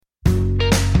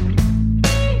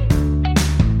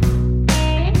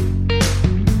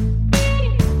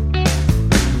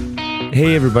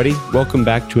Hey everybody, welcome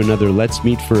back to another Let's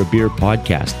Meet for a Beer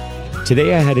podcast.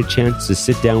 Today I had a chance to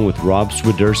sit down with Rob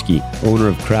Swiderski, owner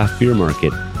of Craft Beer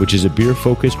Market, which is a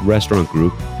beer-focused restaurant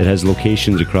group that has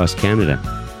locations across Canada.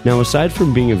 Now, aside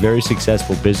from being a very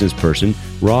successful business person,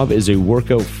 Rob is a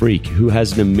workout freak who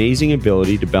has an amazing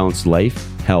ability to balance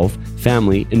life, health,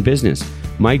 family, and business.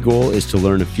 My goal is to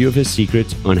learn a few of his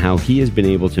secrets on how he has been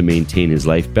able to maintain his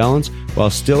life balance while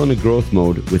still in a growth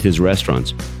mode with his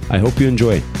restaurants. I hope you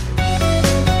enjoy.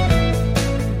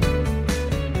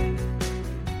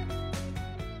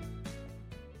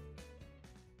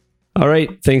 All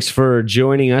right, thanks for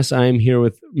joining us. I'm here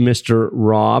with Mr.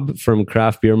 Rob from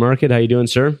Craft Beer Market. How you doing,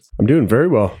 sir? I'm doing very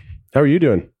well. How are you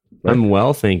doing? I'm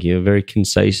well, thank you. A very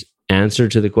concise answer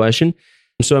to the question.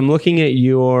 So I'm looking at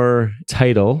your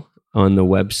title on the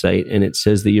website, and it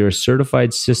says that you're a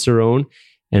certified Cicerone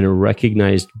and a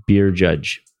recognized beer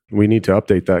judge. We need to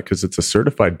update that because it's a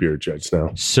certified beer judge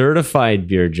now. Certified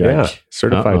beer judge. Yeah,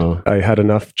 certified. Uh-oh. I had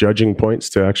enough judging points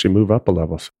to actually move up a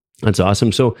level. That's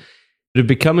awesome. So to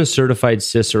become a certified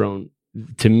Cicerone,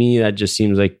 to me, that just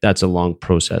seems like that's a long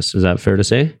process. Is that fair to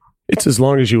say? It's as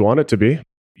long as you want it to be.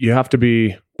 You have to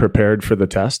be prepared for the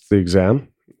test, the exam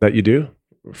that you do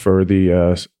for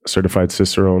the certified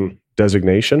Cicerone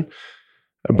designation.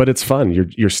 But it's fun.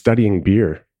 You're studying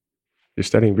beer. You're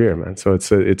studying beer, man. So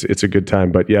it's a good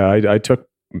time. But yeah, I took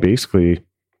basically,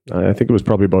 I think it was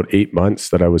probably about 8 months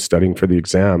that I was studying for the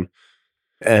exam.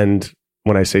 And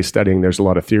when I say studying, there's a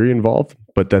lot of theory involved,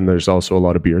 but then there's also a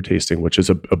lot of beer tasting, which is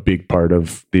a big part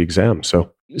of the exam.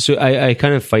 So I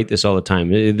kind of fight this all the time.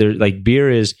 Like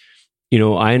beer is,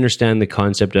 I understand the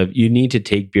concept of you need to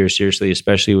take beer seriously,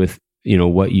 especially with,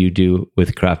 what you do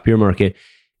with Craft Beer Market.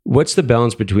 What's the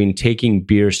balance between taking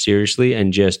beer seriously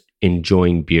and just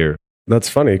enjoying beer? That's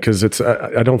funny because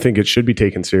I don't think it should be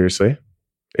taken seriously.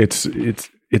 It's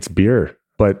beer,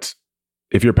 but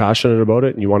if you're passionate about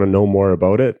it and you want to know more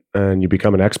about it and you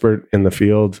become an expert in the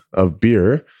field of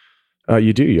beer,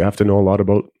 you have to know a lot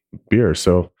about beer.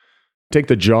 So take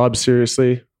the job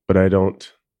seriously, but I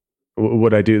don't.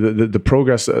 What I do, the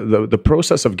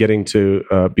process of getting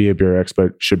to be a beer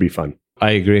expert should be fun.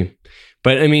 I agree.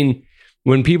 But I mean,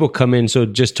 when people come in, so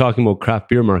just talking about Craft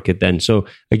Beer Market then. So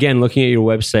again, looking at your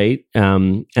website,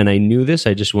 and I knew this,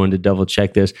 I just wanted to double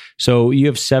check this. So you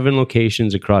have 7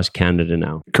 locations across Canada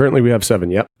now. Currently we have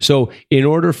 7, yep. So in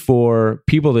order for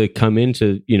people to come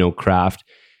into, craft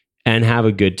and have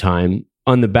a good time,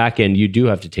 on the back end, you do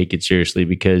have to take it seriously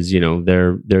because,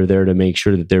 they're there to make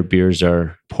sure that their beers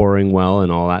are pouring well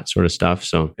and all that sort of stuff.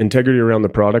 So integrity around the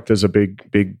product is a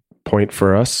big point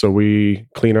for us. So we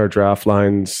clean our draft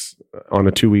lines on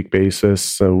a 2-week basis.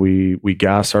 So we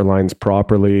gas our lines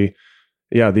properly.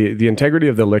 Yeah, the integrity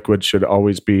of the liquid should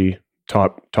always be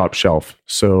top shelf.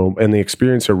 So, and the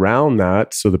experience around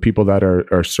that, so the people that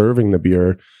are serving the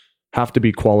beer have to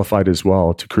be qualified as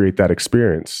well to create that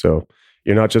experience. So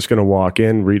you're not just going to walk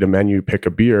in, read a menu, pick a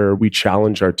beer. We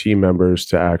challenge our team members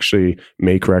to actually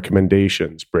make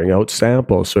recommendations, bring out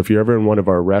samples. So if you're ever in one of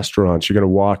our restaurants, you're going to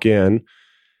walk in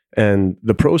and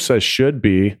the process should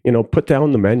be, put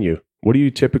down the menu. What do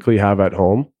you typically have at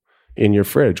home in your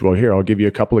fridge? Well, here, I'll give you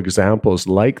a couple examples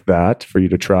like that for you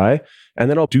to try. And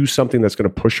then I'll do something that's going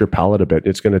to push your palate a bit.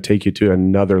 It's going to take you to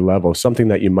another level, something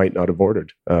that you might not have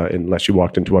ordered unless you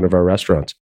walked into one of our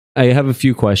restaurants. I have a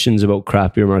few questions about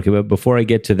Craft Beer Market, but before I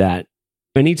get to that,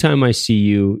 anytime I see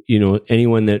you,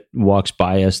 anyone that walks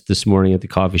by us this morning at the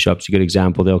coffee shop's a good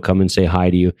example. They'll come and say hi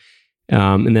to you.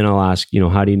 And then I'll ask,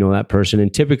 how do you know that person?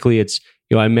 And typically it's,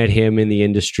 I met him in the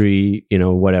industry,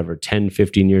 10,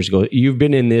 15 years ago. You've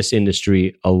been in this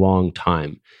industry a long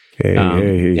time.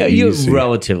 Hey, you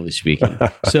relatively speaking.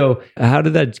 So how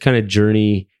did that kind of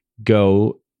journey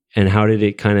go and how did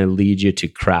it kind of lead you to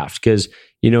craft? Because,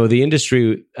 the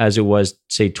industry as it was,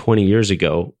 say, 20 years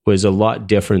ago was a lot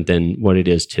different than what it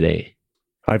is today.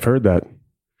 I've heard that.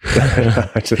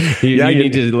 You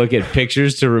need to look at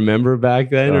pictures to remember back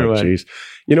then or what? Geez.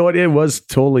 You know what? It was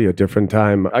totally a different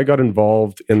time. I got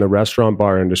involved in the restaurant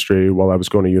bar industry while I was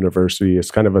going to university.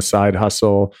 It's kind of a side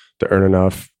hustle to earn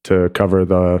enough to cover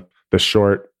the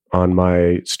short on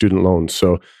my student loans.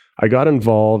 So I got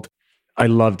involved. I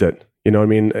loved it.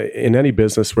 In any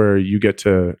business where you get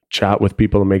to chat with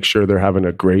people and make sure they're having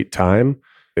a great time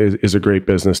is a great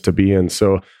business to be in.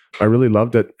 So I really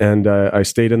loved it. And I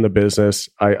stayed in the business.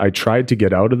 I tried to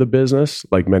get out of the business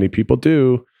like many people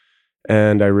do.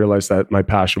 And I realized that my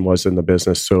passion was in the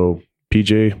business. So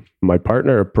PJ, my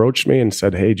partner, approached me and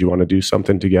said, hey, do you want to do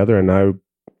something together? And I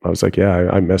was like, yeah,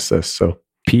 I miss this. So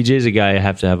PJ is a guy I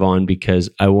have to have on because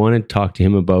I want to talk to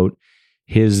him about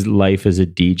his life as a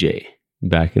DJ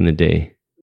back in the day.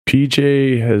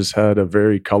 PJ has had a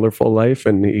very colorful life,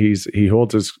 and he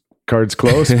holds his cards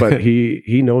close, but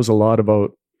he knows a lot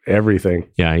about everything.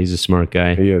 Yeah, he's a smart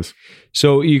guy. He is.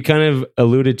 So you kind of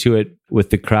alluded to it with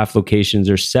the craft locations.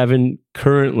 There's 7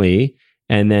 currently,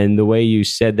 and then the way you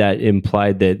said that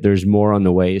implied that there's more on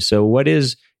the way. So what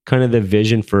is kind of the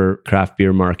vision for craft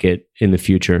beer market in the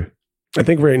future? I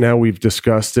think right now we've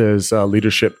discussed as a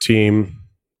leadership team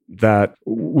that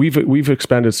we've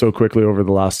expanded so quickly over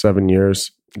the last 7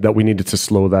 years that we needed to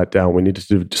slow that down. We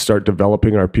needed to start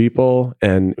developing our people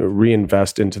and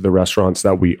reinvest into the restaurants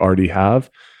that we already have.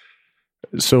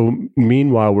 So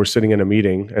meanwhile, we're sitting in a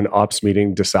meeting, an ops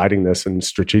meeting, deciding this and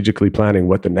strategically planning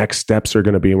what the next steps are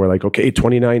going to be. And we're like, okay,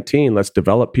 2019, let's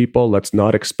develop people, let's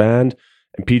not expand.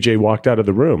 And PJ walked out of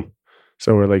the room.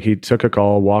 So we're like, he took a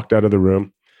call, walked out of the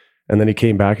room. And then he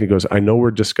came back and he goes, I know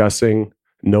we're discussing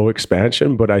no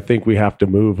expansion, but I think we have to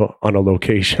move on a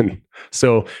location.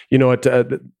 So, you know,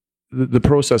 the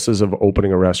processes of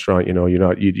opening a restaurant, you know,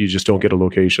 you just don't get a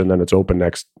location, then it's open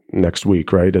next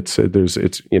week, right? It's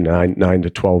 9 to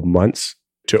 12 months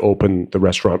to open the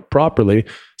restaurant properly.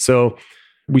 So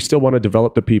we still want to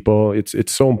develop the people.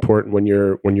 It's so important when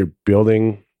you're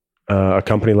building a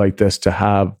company like this to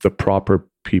have the proper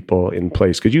people in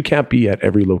place, because you can't be at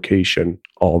every location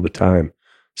all the time.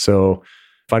 So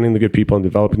finding the good people and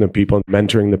developing the people and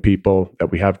mentoring the people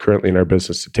that we have currently in our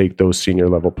business to take those senior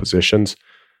level positions.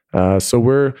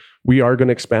 So we are going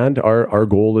to expand. Our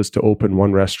goal is to open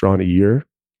 1 restaurant a year,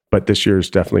 but this year is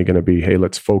definitely going to be, hey,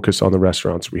 let's focus on the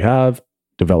restaurants we have,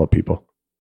 develop people.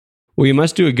 Well, you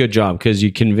must do a good job because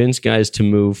you convince guys to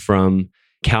move from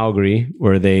Calgary,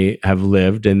 where they have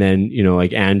lived, and then, you know,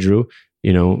 like Andrew,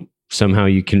 you know, somehow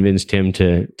you convinced him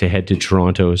to head to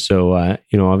Toronto. So,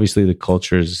 you know, obviously the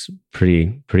culture is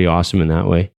pretty awesome in that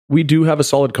way. We do have a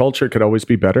solid culture. It could always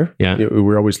be better. Yeah.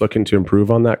 We're always looking to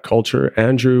improve on that culture.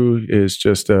 Andrew is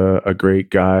just a great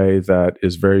guy that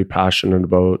is very passionate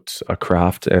about a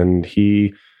craft. And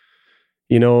he,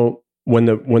 you know, when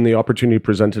the opportunity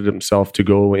presented himself to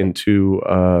go into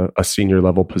a senior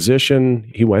level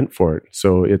position, he went for it.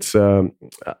 So it's,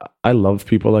 I love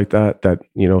people like that,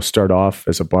 you know, start off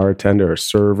as a bartender or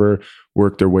server,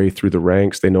 work their way through the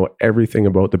ranks. They know everything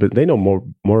about they know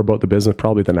more about the business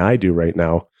probably than I do right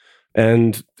now.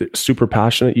 And super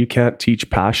passionate. You can't teach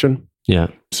passion. Yeah.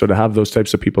 So to have those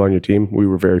types of people on your team, we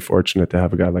were very fortunate to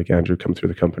have a guy like Andrew come through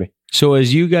the company. So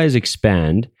as you guys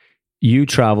expand, you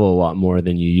travel a lot more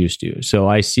than you used to. So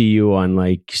I see you on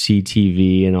like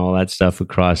CTV and all that stuff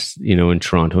across, you know, in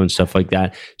Toronto and stuff like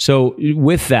that. So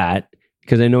with that,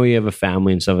 because I know you have a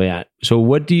family and stuff like that. So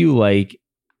what do you like?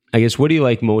 I guess, what do you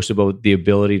like most about the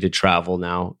ability to travel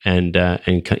now and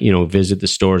you know, visit the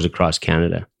stores across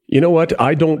Canada? You know what?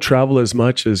 I don't travel as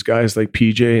much as guys like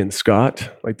PJ and Scott.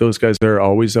 Like those guys, they're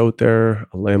always out there.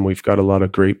 Lim, we've got a lot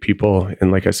of great people,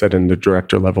 and like I said, in the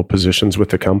director level positions with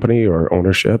the company or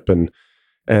ownership, and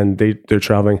they're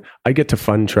traveling. I get to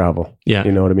fun travel. Yeah,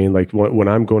 you know what I mean. Like when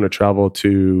I'm going to travel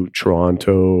to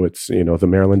Toronto, it's, you know, the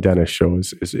Maryland Dentist Show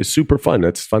is super fun.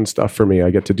 It's fun stuff for me. I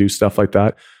get to do stuff like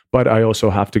that, but I also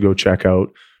have to go check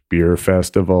out beer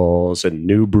festivals and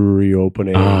new brewery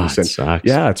openings. And sucks.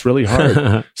 Yeah, it's really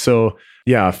hard. So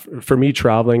yeah, for me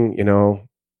traveling, you know,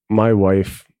 my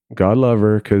wife, God love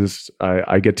her, because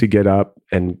I get to get up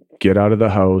and get out of the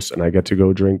house and I get to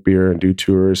go drink beer and do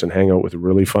tours and hang out with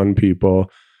really fun people.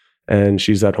 And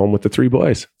she's at home with the 3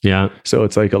 boys. Yeah. So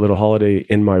it's like a little holiday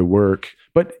in my work.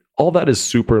 But all that is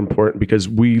super important because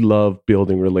we love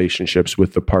building relationships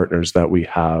with the partners that we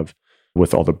have,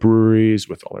 with all the breweries,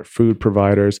 with all our food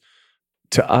providers.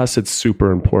 To us, it's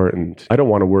super important. I don't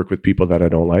want to work with people that I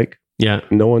don't like. Yeah.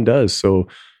 No one does. So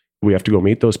we have to go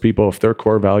meet those people. If their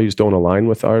core values don't align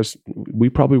with ours, we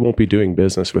probably won't be doing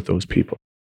business with those people.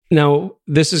 Now,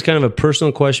 this is kind of a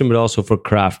personal question, but also for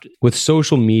craft. With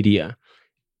social media,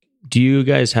 do you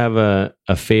guys have a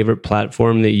favorite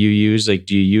platform that you use? Like,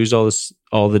 do you use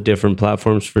all the different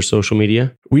platforms for social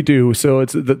media? We do. So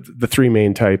it's the 3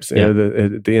 main types, Yeah.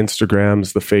 the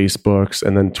Instagrams, the Facebooks,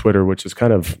 and then Twitter, which is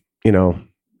kind of, you know,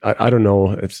 I don't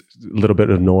know, it's a little bit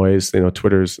of noise. You know,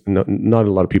 Twitter's, not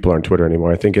a lot of people are on Twitter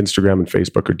anymore. I think Instagram and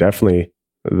Facebook are definitely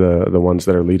the ones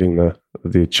that are leading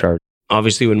the chart.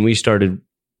 Obviously, when we started,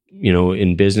 you know,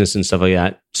 in business and stuff like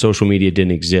that, social media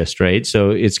didn't exist, right?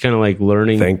 So it's kind of like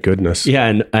learning. Thank goodness. Yeah,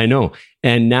 and I know.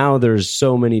 And now there's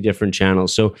so many different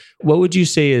channels. So what would you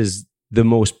say is the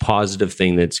most positive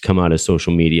thing that's come out of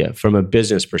social media from a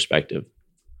business perspective?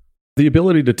 The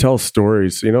ability to tell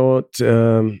stories. You know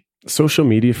what? Social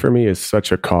media for me is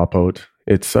such a cop-out.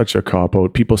 It's such a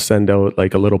cop-out. People send out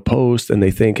like a little post and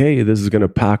they think, hey, this is going to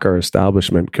pack our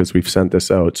establishment because we've sent this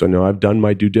out. So no, I've done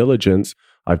my due diligence.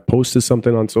 I've posted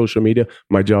something on social media.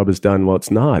 My job is done. Well,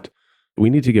 it's not. We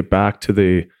need to get back to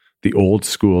the old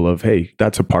school of, hey,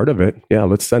 that's a part of it. Yeah,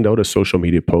 let's send out a social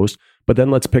media post, but then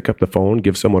let's pick up the phone,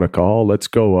 give someone a call. Let's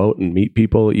go out and meet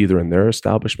people either in their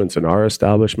establishments, in our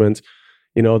establishments.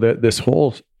 This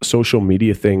whole social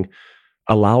media thing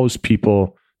allows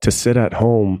people to sit at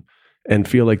home and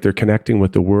feel like they're connecting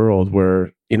with the world,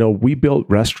 where, we built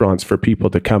restaurants for people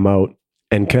to come out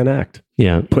and connect.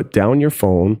 Yeah. Put down your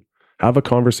phone, have a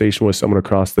conversation with someone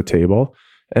across the table,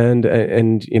 and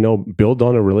build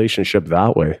on a relationship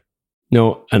that way.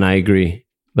 No, and I agree.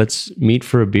 Let's meet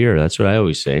for a beer. That's what I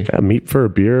always say. Yeah, meet for a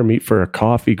beer, meet for a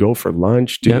coffee, go for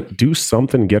lunch, do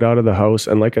something, get out of the house.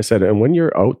 And like I said, and when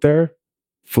you're out there,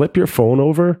 flip your phone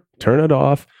over, turn it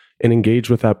off, and engage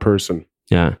with that person.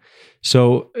 Yeah.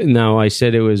 So now I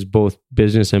said it was both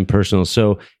business and personal.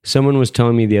 So someone was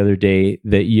telling me the other day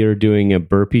that you're doing a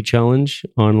burpee challenge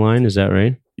online. Is that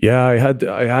right? Yeah,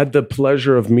 I had the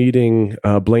pleasure of meeting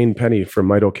Blaine Penny from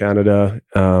Mito Canada.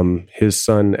 His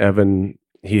son, Evan,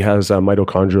 he has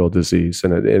mitochondrial disease,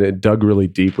 and it dug really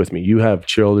deep with me. You have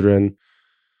children.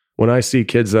 When I see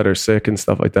kids that are sick and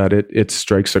stuff like that, it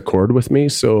strikes a chord with me.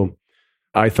 So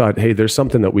I thought, hey, there's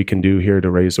something that we can do here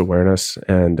to raise awareness.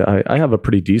 And I have a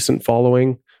pretty decent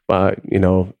following, but,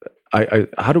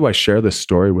 how do I share this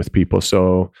story with people?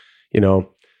 So,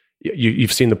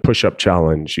 you've seen the push-up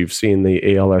challenge, you've seen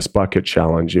the ALS bucket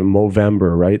challenge in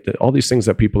Movember, right? All these things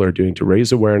that people are doing to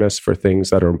raise awareness for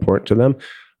things that are important to them.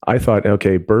 I thought,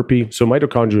 okay, burpee. So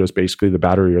mitochondria is basically the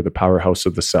battery or the powerhouse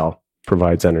of the cell,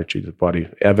 provides energy to the body.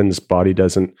 Evan's body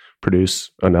doesn't produce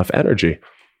enough energy.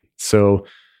 So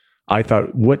I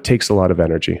thought, what takes a lot of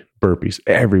energy? Burpees.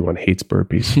 Everyone hates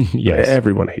burpees. Yes.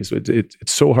 Everyone hates it.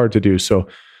 It's so hard to do. So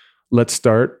let's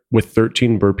start with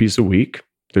 13 burpees a week.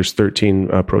 There's 13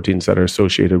 proteins that are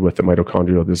associated with the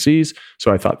mitochondrial disease.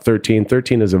 So I thought 13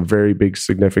 is a very big,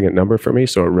 significant number for me.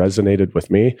 So it resonated with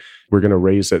me. We're going to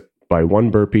raise it by one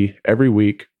burpee every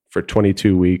week for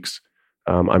 22 weeks.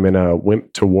 I'm in a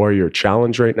Wimp to Warrior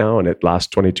challenge right now, and it lasts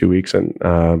 22 weeks. And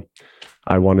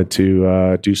I wanted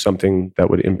to do something that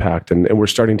would impact. And we're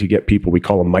starting to get people, we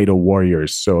call them Mito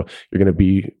Warriors. So you're going to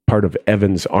be part of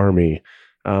Evan's army.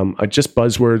 Just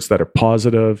buzzwords that are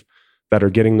positive, that are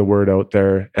getting the word out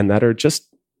there, and that are just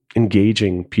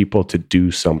engaging people to do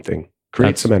something,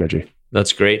 create some energy.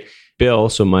 That's great. Bill,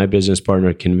 so my business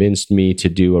partner, convinced me to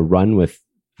do a run with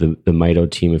the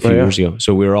Mito team a few years ago.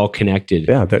 So we were all connected.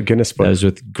 Yeah, that Guinness book. That was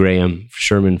with Graham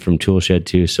Sherman from Toolshed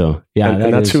too. So yeah.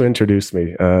 And that's who introduced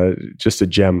me. Just a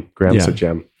gem. Graham's a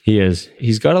gem. He is.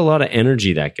 He's got a lot of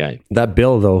energy, that guy. That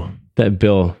Bill though.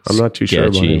 I'm not too sure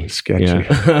about him. Sketchy.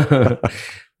 Yeah.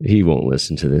 He won't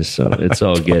listen to this, so it's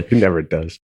all good. He never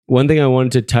does. One thing I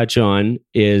wanted to touch on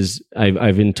is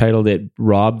I've entitled it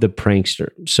Rob the Prankster.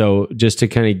 So just to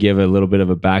kind of give a little bit of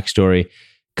a backstory,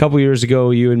 a couple years ago,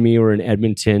 you and me were in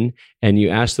Edmonton, and you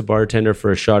asked the bartender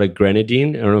for a shot of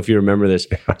grenadine. I don't know if you remember this.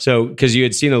 So, because you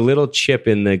had seen a little chip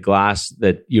in the glass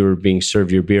that you were being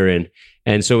served your beer in.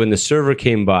 And so when the server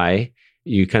came by,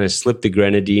 you kind of slipped the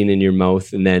grenadine in your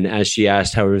mouth. And then as she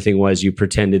asked how everything was, you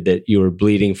pretended that you were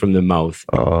bleeding from the mouth.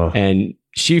 And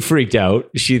she freaked out.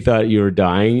 She thought you were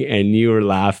dying, and you were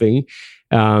laughing.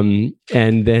 And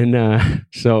then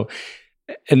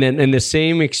in the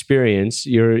same experience,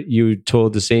 you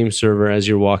told the same server as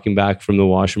you're walking back from the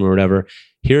washroom or whatever,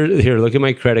 here, look at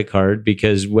my credit card,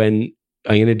 because when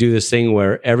I'm going to do this thing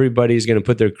where everybody's going to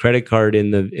put their credit card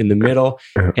in the middle,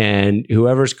 and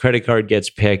whoever's credit card gets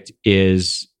picked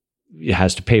has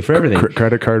to pay for everything.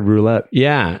 Credit card roulette.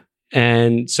 Yeah.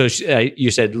 And so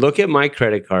you said, look at my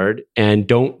credit card and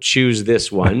don't choose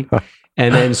this one.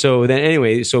 And then, so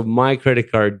my credit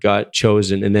card got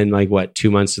chosen. And then 2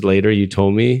 months later, you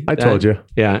told me. I told you.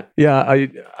 Yeah. Yeah.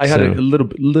 I had a little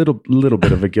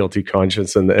bit of a guilty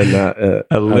conscience in that.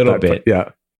 A little bit.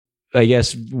 Yeah. I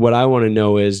guess what I want to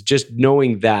know is just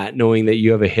knowing that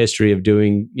you have a history of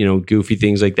doing, goofy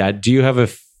things like that. Do you have a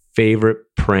favorite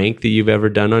prank that you've ever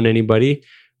done on anybody?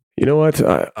 You know what?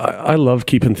 I love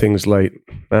keeping things light,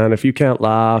 man. If you can't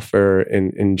laugh or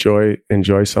enjoy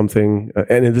something,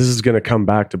 and this is going to come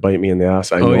back to bite me in the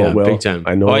ass. I know it will. Big time.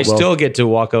 I know. I still get to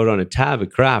walk out on a tab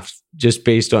at Kraft just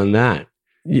based on that.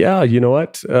 Yeah. You know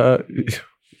what?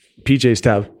 PJ's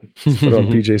tab. Put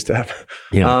on PJ's tab.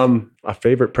 Yeah. A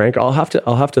favorite prank. I'll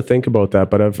have to think about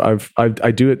that. But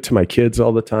I do it to my kids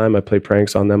all the time. I play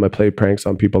pranks on them. I play pranks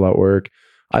on people at work.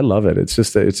 I love it. It's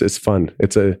just it's fun.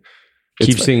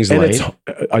 Keeps things light.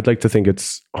 I'd like to think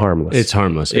it's harmless. It's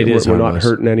harmless. We're not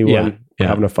hurting anyone. We're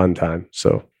having a fun time.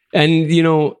 So, and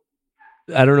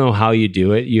I don't know how you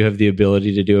do it. You have the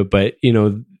ability to do it, but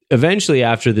eventually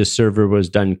after the server was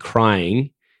done crying,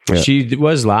 she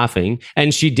was laughing,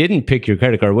 and she didn't pick your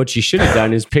credit card. What she should have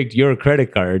done is picked your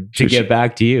credit card to get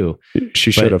back to you.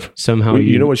 She should have. Somehow,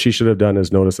 you know what she should have done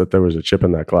is notice that there was a chip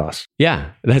in that glass.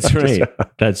 Yeah, that's right.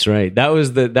 That's right. That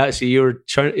was you were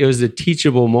trying. It was a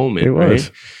teachable moment. It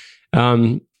was.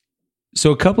 Right?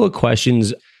 So a couple of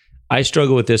questions. I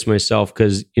struggle with this myself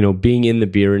because, being in the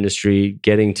beer industry,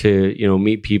 getting to,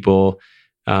 meet people,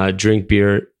 drink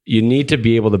beer, you need to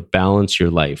be able to balance your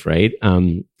life, right?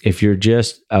 If you're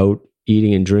just out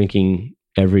eating and drinking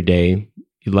every day,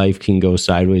 life can go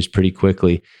sideways pretty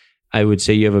quickly. I would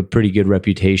say you have a pretty good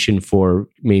reputation for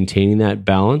maintaining that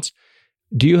balance.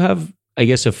 Do you have, I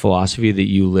guess, a philosophy that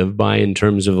you live by in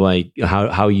terms of like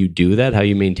how you do that, how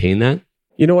you maintain that?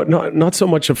 You know what? Not so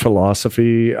much a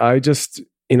philosophy. I just,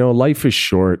 life is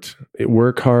short.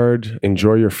 Work hard,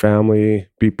 enjoy your family,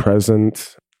 be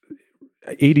present.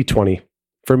 80-20.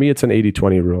 For me, it's an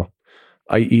 80-20 rule.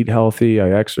 I eat healthy, I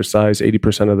exercise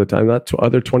 80% of the time. That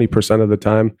other 20% of the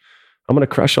time, I'm going to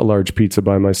crush a large pizza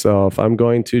by myself. I'm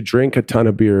going to drink a ton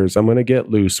of beers. I'm going to get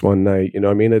loose one night.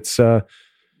 It's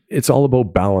all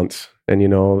about balance. And,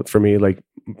 for me,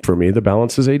 the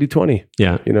balance is 80-20.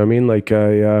 Yeah. You know what I mean? Like,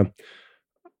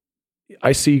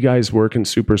 I see guys working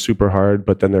super, super hard,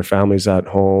 but then their family's at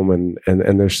home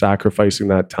and they're sacrificing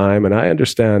that time. And I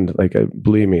understand,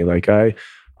 believe me,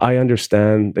 I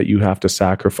understand that you have to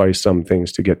sacrifice some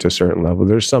things to get to a certain level.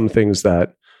 There's some things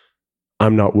that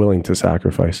I'm not willing to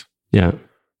sacrifice. Yeah.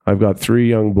 I've got 3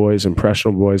 young boys,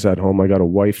 impressionable boys at home. I got a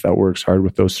wife that works hard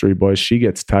with those 3 boys. She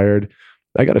gets tired.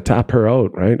 I got to tap her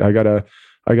out, right? I got to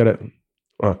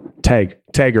tag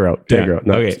her out, her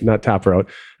out, not tap her out.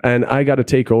 And I got to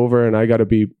take over and I got to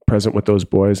be present with those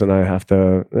boys. And I have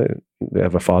to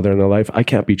have a father in their life. I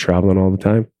can't be traveling all the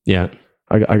time. Yeah.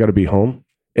 I got to be home.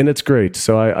 And it's great.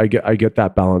 So I get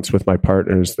that balance with my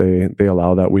partners. They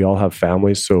allow that. We all have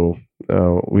families. So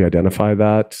we identify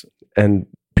that. And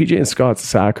PJ and Scott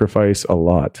sacrifice a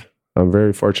lot. I'm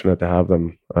very fortunate to have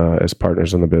them as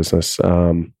partners in the business.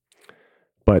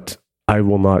 But I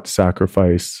will not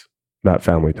sacrifice that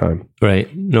family time.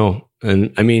 Right. No.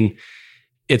 And I mean,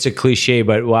 it's a cliche,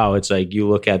 but wow, it's like you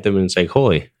look at them and it's like,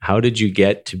 holy, how did you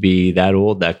get to be that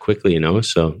old that quickly?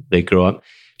 So they grow up.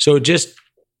 So just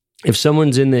if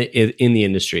someone's in the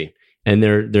industry and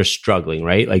they're struggling,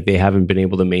 right? Like they haven't been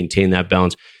able to maintain that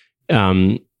balance.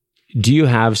 Do you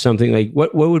have something like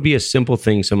what would be a simple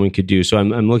thing someone could do? So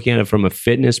I'm looking at it from a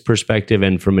fitness perspective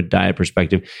and from a diet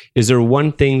perspective. Is there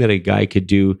one thing that a guy could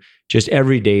do just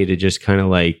every day to just kind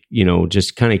of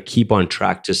just kind of keep on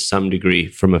track to some degree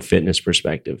from a fitness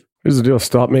perspective? Here's the deal.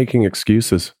 Stop making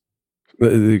excuses.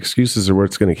 The excuses are where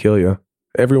it's going to kill you.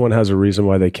 Everyone has a reason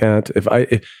why they can't.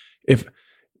 If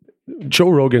Joe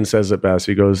Rogan says it best,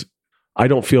 he goes, I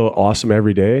don't feel awesome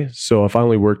every day. So if I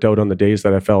only worked out on the days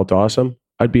that I felt awesome,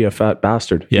 I'd be a fat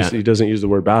bastard. Yeah. He doesn't use the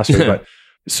word bastard, but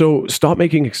so stop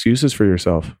making excuses for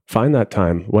yourself. Find that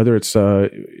time, whether it's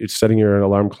setting your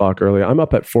alarm clock early. I'm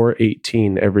up at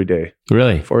 4:18 every day.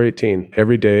 Really? 4:18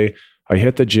 every day. I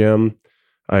hit the gym.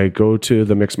 I go to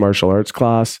the mixed martial arts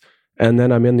class, and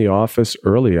then I'm in the office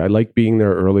early. I like being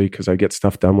there early because I get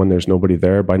stuff done when there's nobody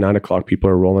there. By 9 o'clock,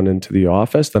 people are rolling into the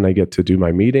office. Then I get to do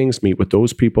my meetings, meet with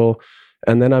those people.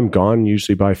 And then I'm gone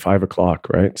usually by 5 o'clock,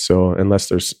 right? So unless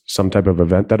there's some type of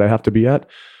event that I have to be at.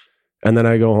 And then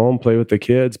I go home, play with the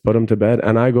kids, put them to bed,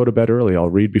 and I go to bed early.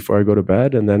 I'll read before I go to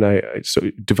bed. And then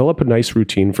so develop a nice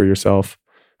routine for yourself.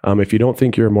 If you don't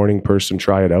think you're a morning person,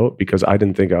 try it out, because I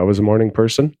didn't think I was a morning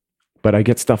person, but I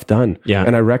get stuff done. Yeah.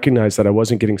 And I recognized that I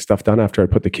wasn't getting stuff done after I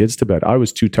put the kids to bed. I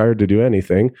was too tired to do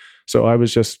anything. So I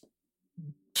was just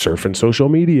surfing social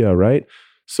media, right?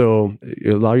 So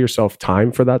you allow yourself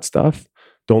time for that stuff.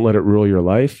 Don't let it rule your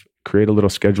life. Create a little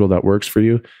schedule that works for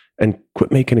you and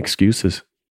quit making excuses.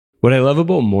 What I love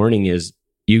about morning is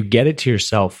you get it to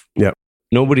yourself. Yeah.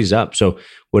 Nobody's up. So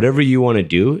whatever you want to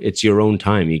do, it's your own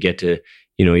time. You get to,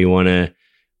 you want to,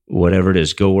 whatever it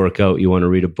is, go work out. You want to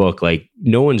read a book. Like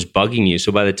no one's bugging you.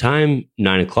 So by the time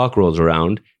 9 o'clock rolls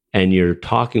around and you're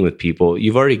talking with people,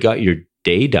 you've already got your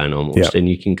day done almost. And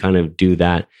you can kind of do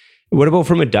that. What about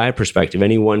from a diet perspective?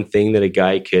 Any one thing that a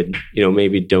guy could,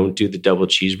 maybe don't do the double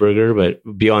cheeseburger,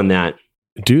 but beyond that?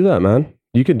 Do that, man.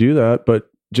 You can do that, but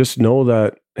just know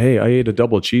that, hey, I ate a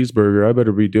double cheeseburger. I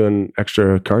better be doing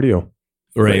extra cardio.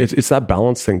 Right. It's that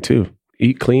balance thing too.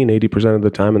 Eat clean 80% of the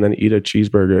time and then eat a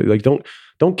cheeseburger. Like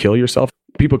don't kill yourself.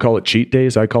 People call it cheat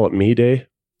days. I call it me day.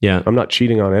 Yeah. I'm not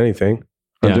cheating on anything.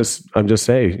 I'm just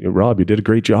saying, Rob, you did a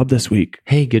great job this week.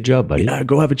 Hey, good job, buddy. Yeah,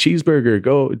 go have a cheeseburger.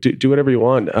 Go do whatever you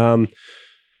want.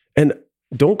 And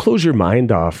don't close your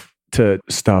mind off to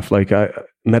stuff. Like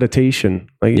meditation,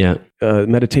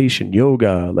 meditation,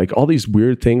 yoga, like all these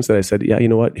weird things that I said, yeah, you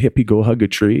know what, hippie, go hug a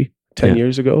tree 10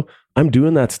 years ago. I'm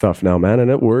doing that stuff now, man, and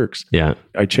it works. Yeah.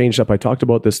 I changed up. I talked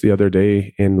about this the other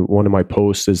day in one of my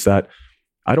posts, is that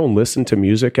I don't listen to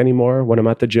music anymore when I'm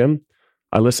at the gym.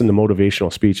 I listen to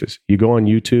motivational speeches. You go on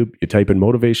YouTube, you type in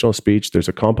motivational speech, there's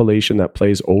a compilation that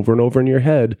plays over and over in your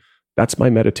head. That's my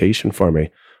meditation for me.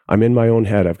 I'm in my own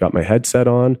head. I've got my headset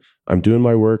on, I'm doing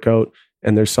my workout,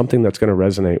 and there's something that's going to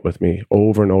resonate with me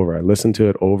over and over. I listen to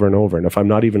it over and over. And if I'm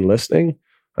not even listening,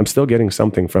 I'm still getting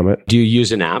something from it. Do you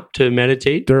use an app to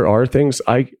meditate? There are things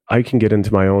I can get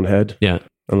into my own head. Yeah.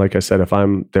 And like I said, if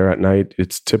I'm there at night,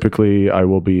 it's typically I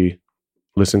will be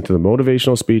listening to the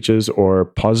motivational speeches or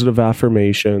positive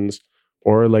affirmations,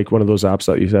 or like one of those apps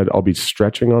that you said, I'll be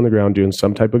stretching on the ground, doing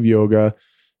some type of yoga,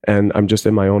 and I'm just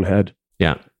in my own head.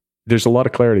 Yeah. There's a lot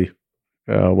of clarity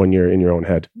when you're in your own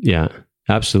head. Yeah,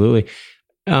 absolutely.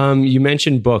 You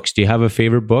mentioned books. Do you have a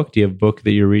favorite book? Do you have a book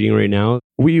that you're reading right now?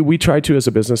 We try to, as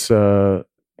a business, I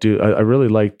really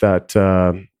like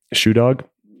that Shoe Dog,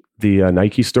 the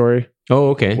Nike story. Oh,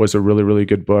 okay. Was a really, really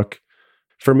good book.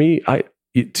 For me,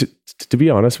 to be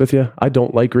honest with you, I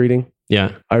don't like reading.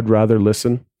 Yeah. I'd rather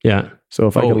listen. Yeah. So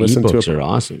if I can listen to ebooks are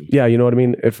awesome. Yeah, you know what I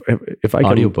mean? If I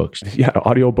can, audiobooks. Yeah,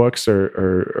 audiobooks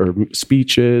or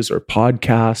speeches or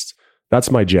podcasts, that's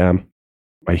my jam.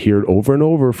 I hear it over and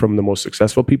over from the most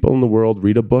successful people in the world,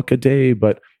 read a book a day,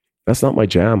 but that's not my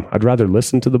jam. I'd rather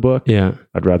listen to the book. Yeah.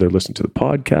 I'd rather listen to the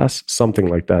podcast, something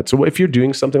like that. So if you're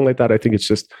doing something like that, I think it's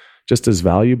just as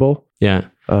valuable. Yeah.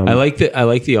 I like the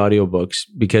audiobooks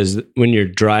because when you're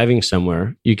driving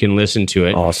somewhere, you can listen to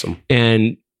it. Awesome.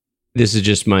 And this is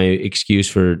just my excuse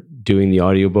for doing the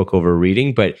audiobook over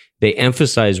reading, but they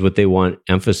emphasize what they want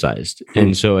emphasized.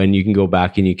 And you can go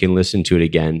back and you can listen to it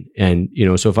again. And,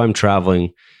 so if I'm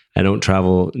traveling, I don't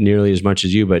travel nearly as much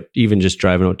as you, but even just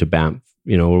driving out to Banff,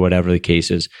 or whatever the case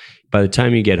is, by the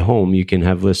time you get home, you can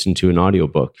have listened to an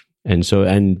audiobook. And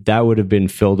that would have been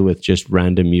filled with just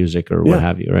random music or what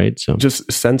have you, right? So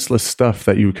just senseless stuff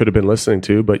that you could have been listening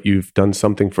to, but you've done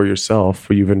something for yourself,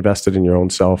 or you've invested in your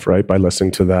own self, right? By listening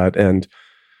to that. And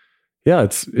yeah,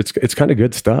 it's kind of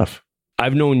good stuff.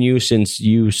 I've known you since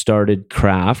you started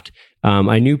Craft.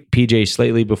 I knew PJ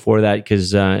slightly before that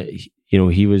because,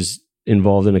 he was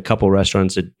involved in a couple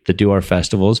restaurants that do our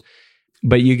festivals.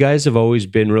 But you guys have always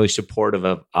been really supportive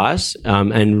of us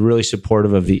and really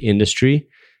supportive of the industry.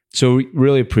 So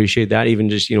really appreciate that. Even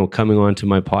just, coming on to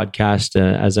my podcast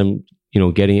as I'm,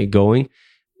 getting it going,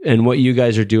 and what you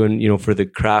guys are doing, for the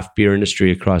craft beer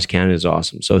industry across Canada is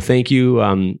awesome. So thank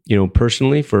you,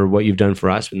 personally for what you've done for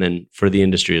us and then for the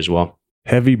industry as well.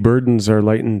 Heavy burdens are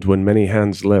lightened when many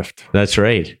hands lift. That's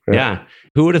right. Yeah.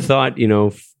 Who would have thought,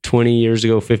 20 years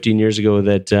ago, 15 years ago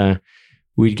that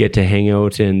we'd get to hang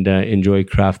out and enjoy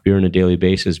craft beer on a daily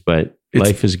basis, but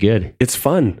life is good. It's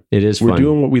fun. It is fun. We're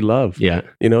doing what we love. Yeah.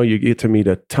 You get to meet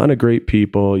a ton of great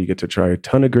people. You get to try a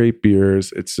ton of great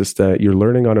beers. It's just that you're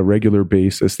learning on a regular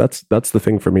basis. That's the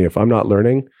thing for me. If I'm not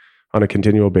learning on a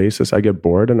continual basis, I get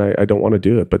bored and I don't want to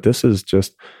do it. But this is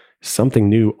just something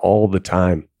new all the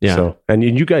time. Yeah. So, and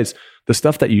you guys, the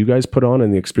stuff that you guys put on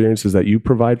and the experiences that you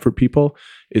provide for people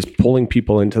is pulling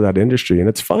people into that industry. And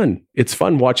it's fun. It's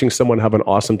fun watching someone have an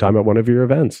awesome time at one of your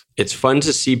events. It's fun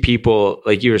to see people,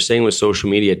 like you were saying with social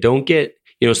media,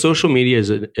 social media is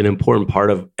an important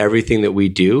part of everything that we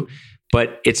do,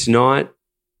 but it's not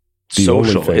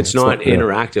social. It's not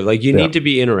interactive. Like you need to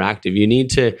be interactive. You need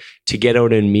to get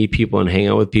out and meet people and hang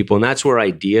out with people. And that's where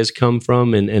ideas come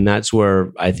from. And that's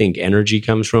where I think energy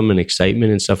comes from and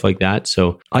excitement and stuff like that.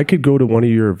 So I could go to one of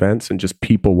your events and just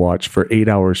people watch for 8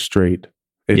 hours straight.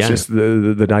 It's just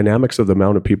the dynamics of the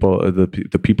amount of people,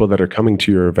 the people that are coming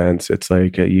to your events. It's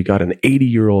like you got an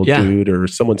 80-year-old dude or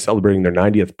someone celebrating their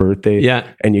 90th birthday. Yeah.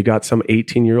 And you got some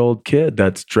 18-year-old kid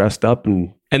that's dressed up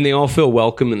and they all feel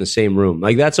welcome in the same room.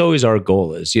 Like that's always our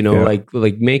goal is,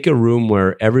 like make a room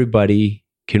where everybody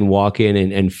can walk in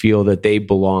and feel that they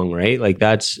belong, right? Like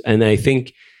and I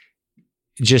think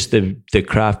just the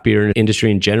craft beer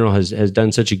industry in general has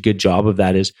done such a good job of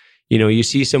that is, you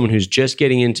see someone who's just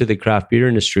getting into the craft beer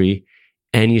industry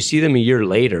and you see them a year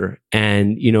later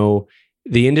and,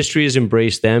 the industry has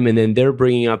embraced them and then they're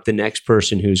bringing up the next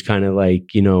person who's kind of like,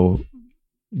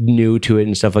 new to it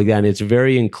and stuff like that. And it's a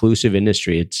very inclusive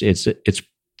industry. It's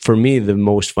for me, the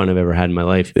most fun I've ever had in my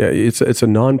life. Yeah. It's a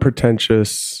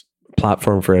non-pretentious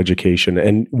platform for education.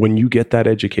 And when you get that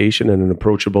education in an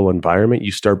approachable environment,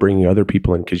 you start bringing other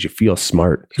people in because you feel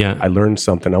smart. Yeah. I learned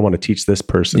something. I want to teach this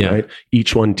person, right?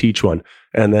 Each one teach one.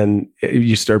 And then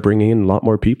you start bringing in a lot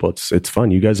more people. It's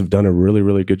fun. You guys have done a really,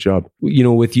 really good job.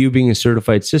 With you being a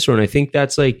certified cicerone, I think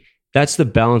that's like, that's the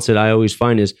balance that I always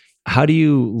find is, how do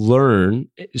you learn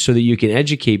so that you can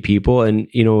educate people? And,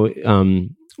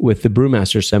 with the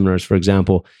brewmaster seminars, for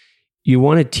example, you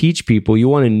want to teach people, you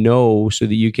want to know so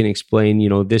that you can explain,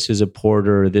 this is a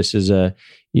porter, this is a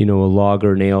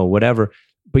lager, an ale, whatever.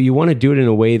 But you want to do it in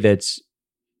a way that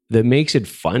makes it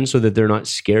fun so that they're not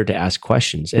scared to ask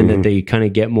questions and that they kind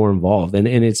of get more involved. And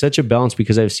it's such a balance,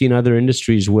 because I've seen other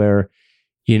industries where,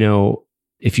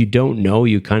 if you don't know,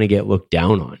 you kind of get looked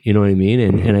down on, you know what I mean?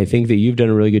 And I think that you've done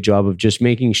a really good job of just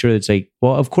making sure that it's like,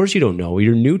 well, of course you don't know.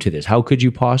 You're new to this. How could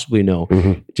you possibly know?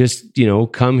 Just,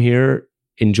 come here,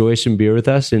 enjoy some beer with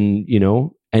us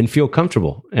and feel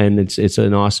comfortable. And it's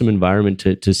an awesome environment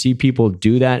to see people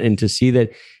do that and to see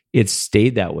that it's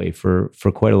stayed that way for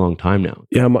quite a long time now.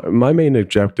 Yeah. My main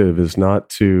objective is not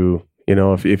to,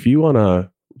 if you want to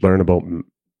learn about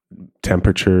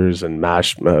temperatures and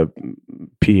mash,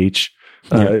 pH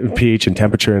and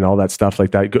temperature and all that stuff like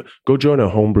that, go join a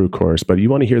homebrew course. But you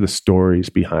want to hear the stories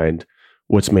behind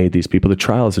what's made these people, the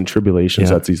trials and tribulations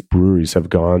that these breweries have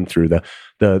gone through,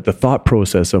 the thought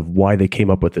process of why they came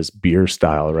up with this beer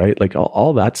style, right? Like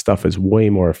all that stuff is way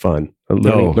more fun.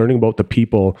 Learning about the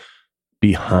people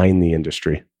behind the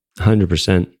industry.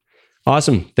 100%.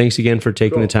 Awesome. Thanks again for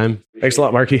taking the time. Thanks a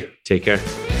lot, Marky. Take care.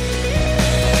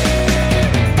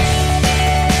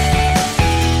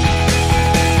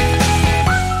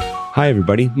 Hi,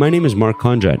 everybody. My name is Mark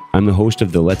Conrad. I'm the host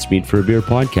of the Let's Meet for a Beer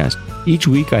podcast. Each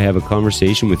week, I have a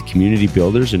conversation with community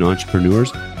builders and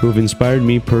entrepreneurs who have inspired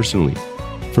me personally.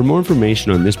 For more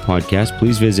information on this podcast,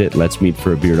 please visit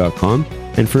letsmeetforabeer.com.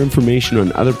 And for information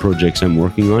on other projects I'm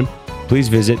working on, please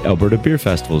visit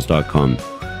albertabeerfestivals.com.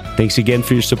 Thanks again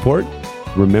for your support.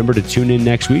 Remember to tune in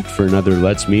next week for another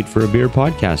Let's Meet for a Beer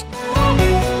podcast.